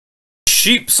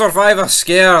sheep survive a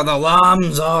scare, the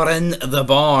lambs are in the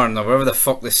barn, or wherever the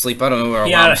fuck they sleep. I don't know where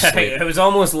lambs sleep. It was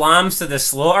almost lambs to the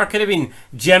slaughter. Could have been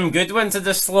Jim Goodwin to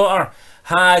the slaughter.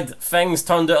 Had things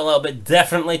turned out a little bit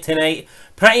differently tonight.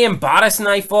 Pretty embarrassing,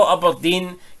 I thought.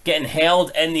 Aberdeen getting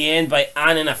held in the end by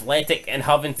Annan Athletic and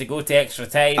having to go to extra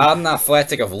time. Annan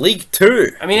Athletic of League 2.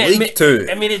 I mean, League 2.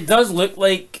 I mean, it does look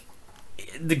like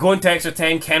the going to extra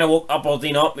time kind of woke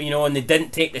Aberdeen up, you know, and they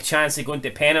didn't take the chance of going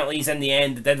to penalties in the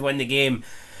end. They did win the game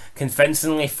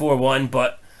convincingly 4-1,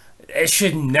 but it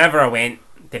should never have went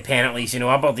to penalties. You know,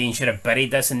 Aberdeen should have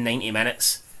buried this in 90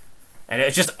 minutes. And it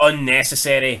was just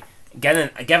unnecessary. Giving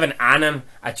Annan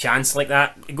a chance like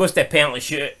that, it goes to a penalty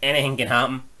shoot, anything can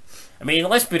happen. I mean,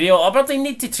 let's be real, Aberdeen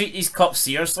need to treat these cups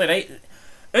seriously, right?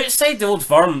 Outside the Old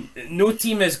Firm, no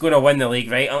team is going to win the league,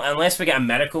 right? Unless we get a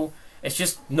miracle. It's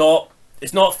just not...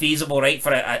 It's not feasible, right,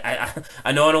 for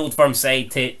a non-Old Firm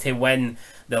side to win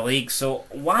the league. So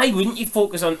why wouldn't you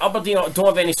focus on Aberdeen? Don't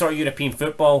have any sort of European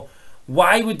football.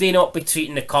 Why would they not be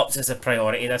treating the cups as a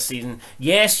priority this season?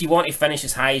 Yes, you want to finish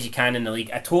as high as you can in the league.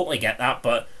 I totally get that,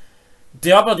 but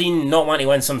do Aberdeen not want to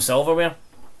win some silverware?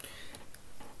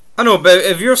 I know, but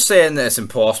if you're saying that it's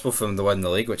impossible for them to win the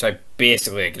league, which I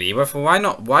basically agree with, well, why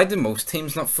not? Why do most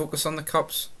teams not focus on the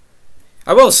cups?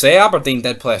 I will say Aberdeen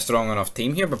did play a strong enough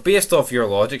team here, but based off your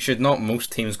logic, should not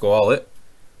most teams go all out?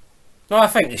 No, I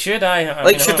think they should.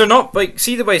 Should there not? Like,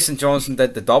 see the way St Johnstone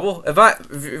did the double.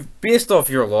 If based off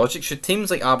your logic, should teams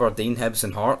like Aberdeen, Hibs,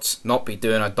 and Hearts not be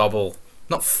doing a double?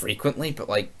 Not frequently, but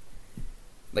like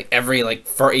every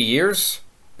 30 years,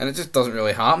 and it just doesn't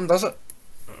really happen, does it?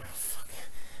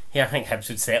 Yeah, I think Hibs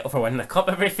would settle for winning the cup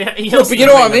every 30 years. No, but you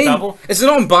know what I mean. Is it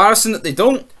not embarrassing that they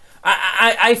don't?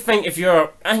 I think if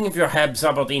you're Hibs,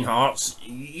 Aberdeen, Hearts,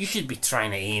 you should be trying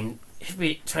to aim. You should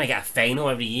be trying to get a final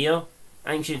every year.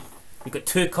 I think you've got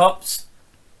 2 cups.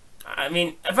 I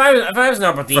mean, if I was an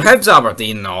Aberdeen for Hibs,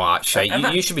 Aberdeen, and all that shit,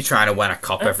 you should be trying to win a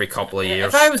cup every couple of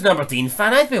years. If I was an Aberdeen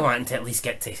fan, I'd be wanting to at least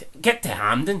get to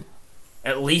Hampden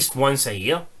at least once a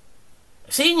year.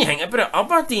 See, when you think about it,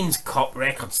 Aberdeen's cup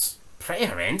record's pretty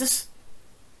horrendous.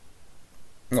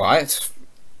 What?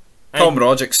 Tom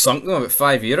Roderick sunk them about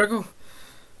 5 years ago.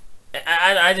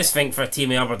 I just think for a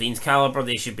team of Aberdeen's calibre,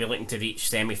 they should be looking to reach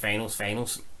semi-finals,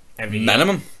 finals every year.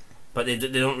 Minimum. But they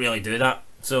don't really do that.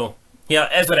 So, yeah,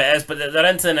 it is what it is. But they're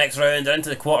into the next round. They're into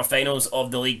the quarterfinals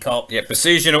of the League Cup. Yeah,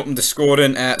 Precision opened the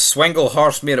scoring.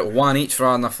 Swinglehurst made it 1 each for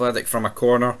Annan Athletic from a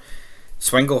corner.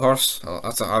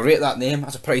 Swinglehurst. I rate that name.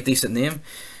 That's a pretty decent name.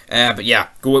 But yeah,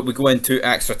 we go into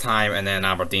extra time, and then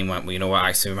Aberdeen went, well, you know what,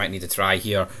 actually we might need to try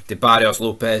here. DeBarrios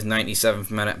Lopez, 97th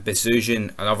minute.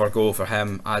 Bezuijan, another goal for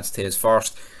him, adds to his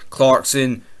first.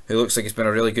 Clarkson, who looks like he's been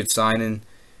a really good signing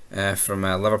from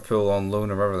Liverpool on loan,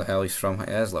 or wherever the hell he's from. It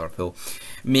is Liverpool.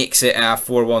 Makes it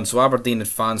 4-1. So Aberdeen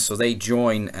advance, so they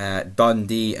join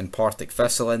Dundee and Partick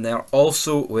Thistle in there.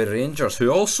 Also with Rangers,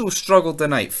 who also struggled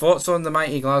tonight. Thoughts on the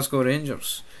mighty Glasgow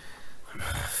Rangers?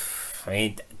 I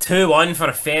mean, 2-1 for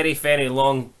a very, very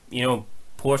long,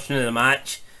 portion of the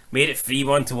match. Made it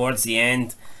 3-1 towards the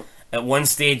end. At one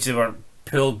stage, they were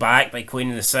pulled back by Queen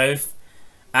of the South.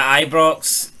 At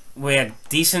Ibrox, we had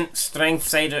decent strength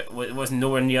side. It wasn't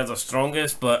nowhere near their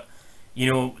strongest, but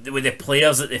with the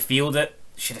players that they fielded,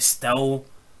 should have still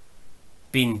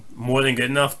been more than good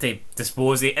enough to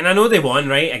dispose of it. And I know they won,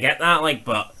 right? I get that,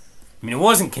 but I mean, it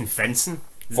wasn't convincing.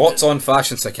 Thoughts on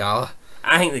Fashion Sakala?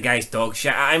 I think the guy's dog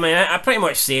shit. I mean, I pretty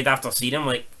much said after seeing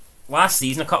him, last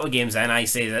season, a couple of games in, I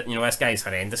say that, this guy's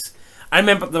horrendous. I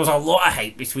remember there was a lot of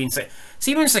hype between...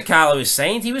 See, when Sakala was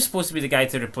signed, he was supposed to be the guy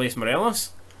to replace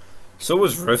Morelos. So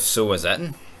was Ruth, so was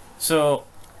Itten. So,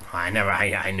 I knew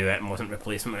Itten wasn't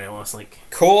replacing Morelos,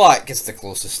 Kolak is the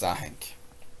closest, I think.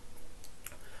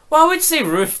 Well, I would say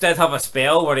Ruth did have a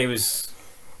spell where he was...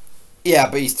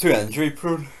 Yeah, but he's too injury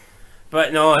prone.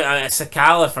 But no,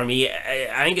 Sakala for me,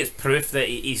 I think it's proof that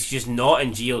he's just not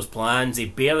in Gio's plans. He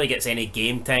barely gets any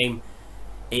game time.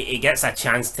 He gets a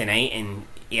chance tonight and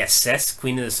he assists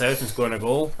Queen of the South and scoring a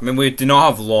goal. I mean, we do not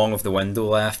have long of the window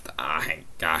left. I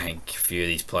think a few of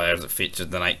these players that featured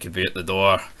tonight could be at the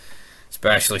door,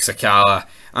 especially Sakala.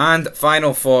 And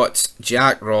final thoughts: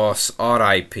 Jack Ross,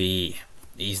 R.I.P.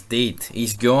 He's dead.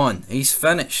 He's gone. He's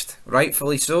finished.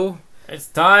 Rightfully so. It's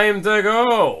time to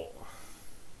go.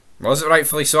 Was it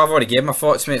rightfully so? I've already gave my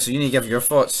thoughts, mate, so you need to give your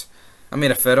thoughts. I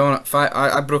made a fair on it.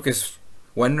 I broke his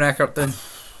win record down.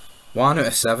 1 out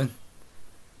of 7.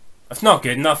 That's not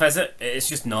good enough, is it? It's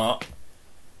just not.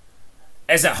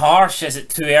 Is it harsh? Is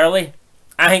it too early?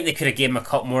 I think they could have given him a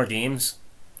couple more games.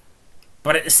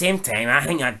 But at the same time, I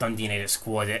think that Dundee United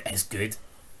squad is good.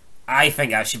 I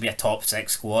think that should be a top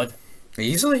 6 squad.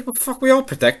 Easily? But fuck, we all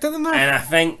predicted them now. And I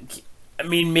think I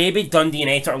mean, maybe Dundee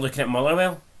United are looking at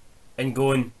Motherwell and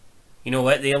going, you know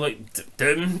what, they look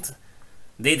doomed.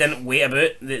 They didn't wait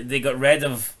about. They got rid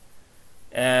of,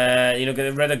 got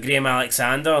rid of Graham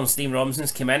Alexander, and Steve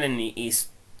Robinson's come in and he's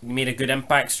made a good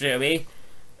impact straight away.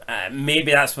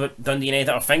 Maybe that's what Dundee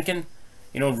United are thinking.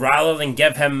 Rather than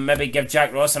give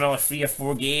Jack Ross another 3 or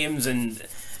 4 games and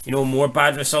more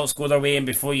bad results go their way, and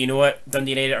before you know it,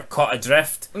 Dundee United are caught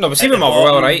adrift. No, but see with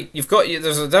Motherwell, right?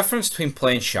 There's a difference between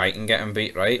playing shite and getting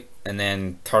beat, right, and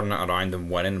then turning it around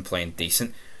and winning and playing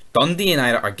decent. Dundee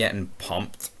United are getting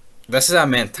pumped. This is a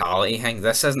mentality thing.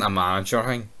 This isn't a manager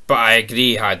thing. But I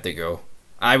agree, he had to go.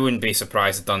 I wouldn't be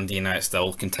surprised if Dundee United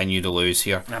still continue to lose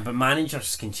here. Nah, but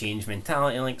managers can change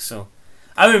mentality, so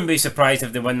I wouldn't be surprised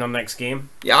if they win their next game.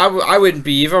 Yeah, I wouldn't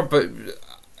be either, but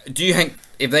do you think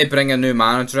if they bring a new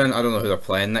manager in, I don't know who they're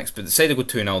playing next, but say they go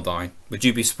 2-0 down, would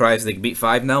you be surprised if they beat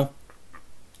 5-0?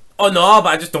 Oh no, but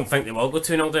I just don't think they will go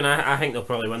 2-0 down. I think they'll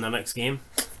probably win their next game.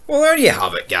 Well, there you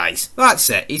have it, guys. That's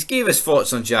it. He's gave his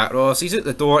thoughts on Jack Ross. He's at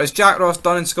the door. Is Jack Ross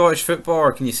done in Scottish football,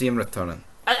 or can you see him returning?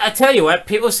 I tell you what,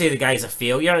 people say the guy's a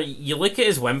failure. You look at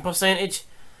his win percentage.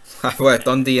 What,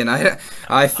 Dundee United?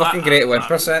 Fucking great win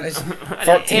percentage.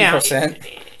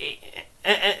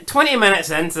 13%. 20 minutes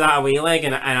into that away leg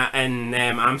in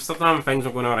Amsterdam, things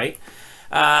were going alright.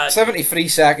 73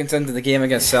 seconds into the game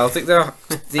against Celtic there,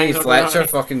 Dave Fletcher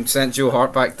fucking sent Joe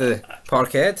Hart back to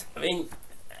Parkhead. I mean,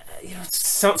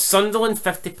 Sunderland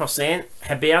 50%,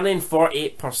 Hibernian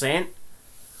 48%.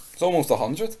 It's almost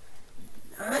 100.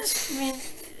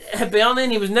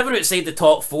 Hibernian, he was never outside the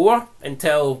top 4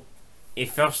 until he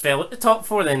first fell at the top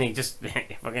 4, then he just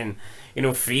fucking,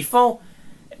 free fall.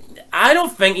 I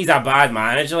don't think he's a bad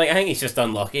manager. I think he's just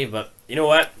unlucky. But you know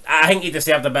what? I think he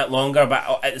deserved a bit longer.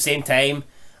 But at the same time,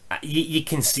 you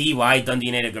can see why Dundee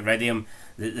United got rid of him.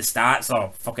 The stats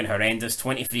are fucking horrendous.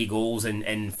 23 goals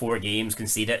in 4 games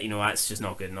conceded. That's just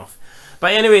not good enough.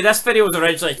 But anyway, this video was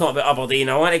originally not about Aberdeen.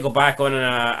 I want to go back on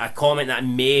a comment that I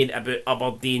made about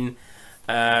Aberdeen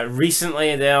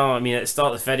recently there. I mean, at the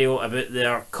start of the video about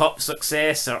their cup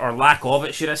success, or lack of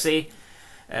it, should I say.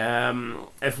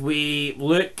 If we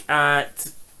look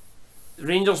at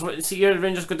Rangers, see here,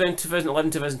 Rangers go down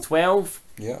 2011-2012.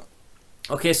 Yeah.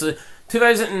 Okay, so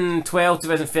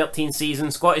 2012-2013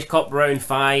 season, Scottish Cup round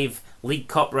 5, League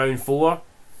Cup round 4.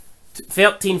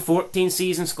 13-14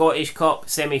 season, Scottish Cup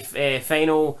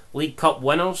semi-final, League Cup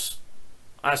winners.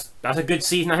 That's a good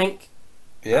season, I think.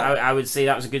 Yeah. I would say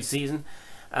that was a good season.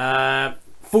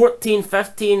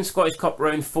 14-15 Scottish Cup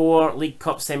round 4, League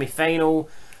Cup semi-final.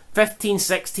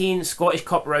 15-16 Scottish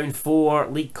Cup round 4,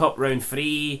 League Cup round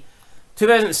 3.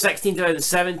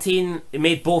 2016-2017 they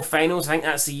made both finals. I think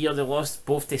that's the year they lost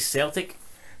both to Celtic.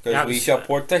 That's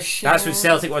when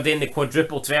Celtic were doing the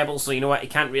quadruple treble, so you know what, you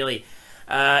can't really.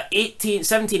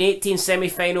 17-18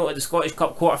 semi-final at the Scottish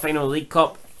Cup, quarter-final League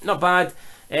Cup, not bad.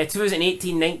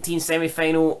 2018-19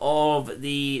 semi-final of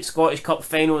the Scottish Cup,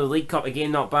 final of the League Cup,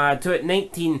 again not bad.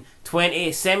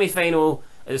 19-20 semi-final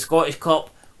of the Scottish Cup,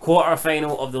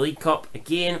 quarter-final of the League Cup,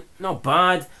 again not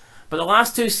bad. But the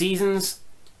last 2 seasons,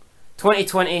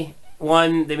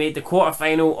 2021 they made the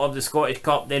quarter-final of the Scottish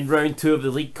Cup, then round 2 of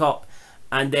the League Cup,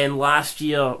 and then last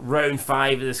year round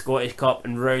 5 of the Scottish Cup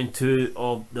and round 2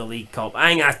 of the League Cup. I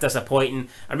think that's disappointing.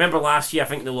 I remember last year I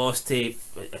think they lost to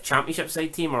a Championship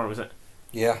side team, or was it?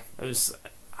 Yeah. Was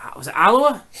it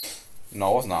Alloa?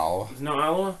 No, it wasn't Alloa. Was it not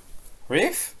Alloa?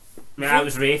 Rafe? Yeah, it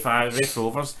was Rafe. Rafe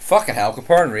Rovers. Fucking hell,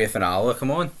 comparing Rafe and Alloa,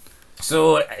 come on.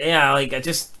 So yeah,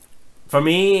 for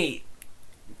me,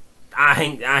 I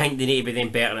think they need to be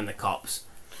doing better in the cups.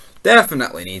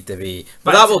 Definitely need to be,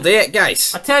 but that will do it,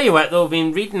 guys. I tell you what, though, I've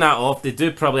been reading that off. They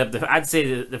do probably have I'd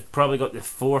say they've probably got the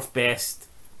 4th best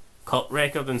cup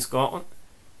record in Scotland.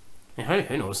 Yeah,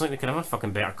 who knows? They could have a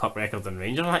fucking better cup record than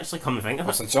Rangers. Actually, come to think of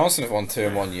it. St Johnstone have won 2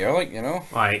 in 1 year,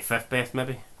 Alright, 5th best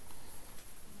maybe.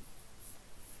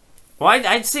 Well,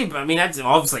 I'd say, I mean,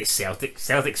 obviously Celtic.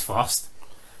 Celtic's first.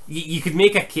 You could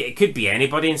make it could be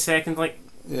anybody in second,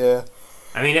 Yeah.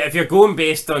 I mean, if you're going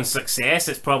based on success,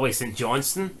 it's probably St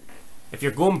Johnstone. If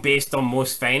you're going based on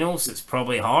most finals, it's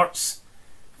probably Hearts.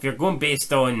 If you're going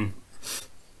based on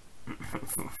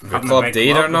the club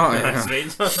date or not, yeah.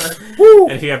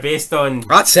 And if you're based on,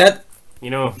 that's it.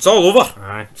 It's all over.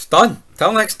 Aye. It's done.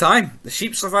 Till next time. The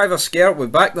Sheep Survivor Scare. We'll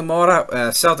be back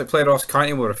tomorrow. Celtic play Ross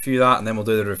County. We'll review that and then we'll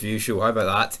do the review show. How about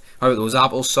that? How about those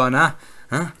apples, son?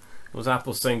 Huh? Those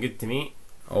apples sound good to me.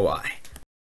 Oh, aye.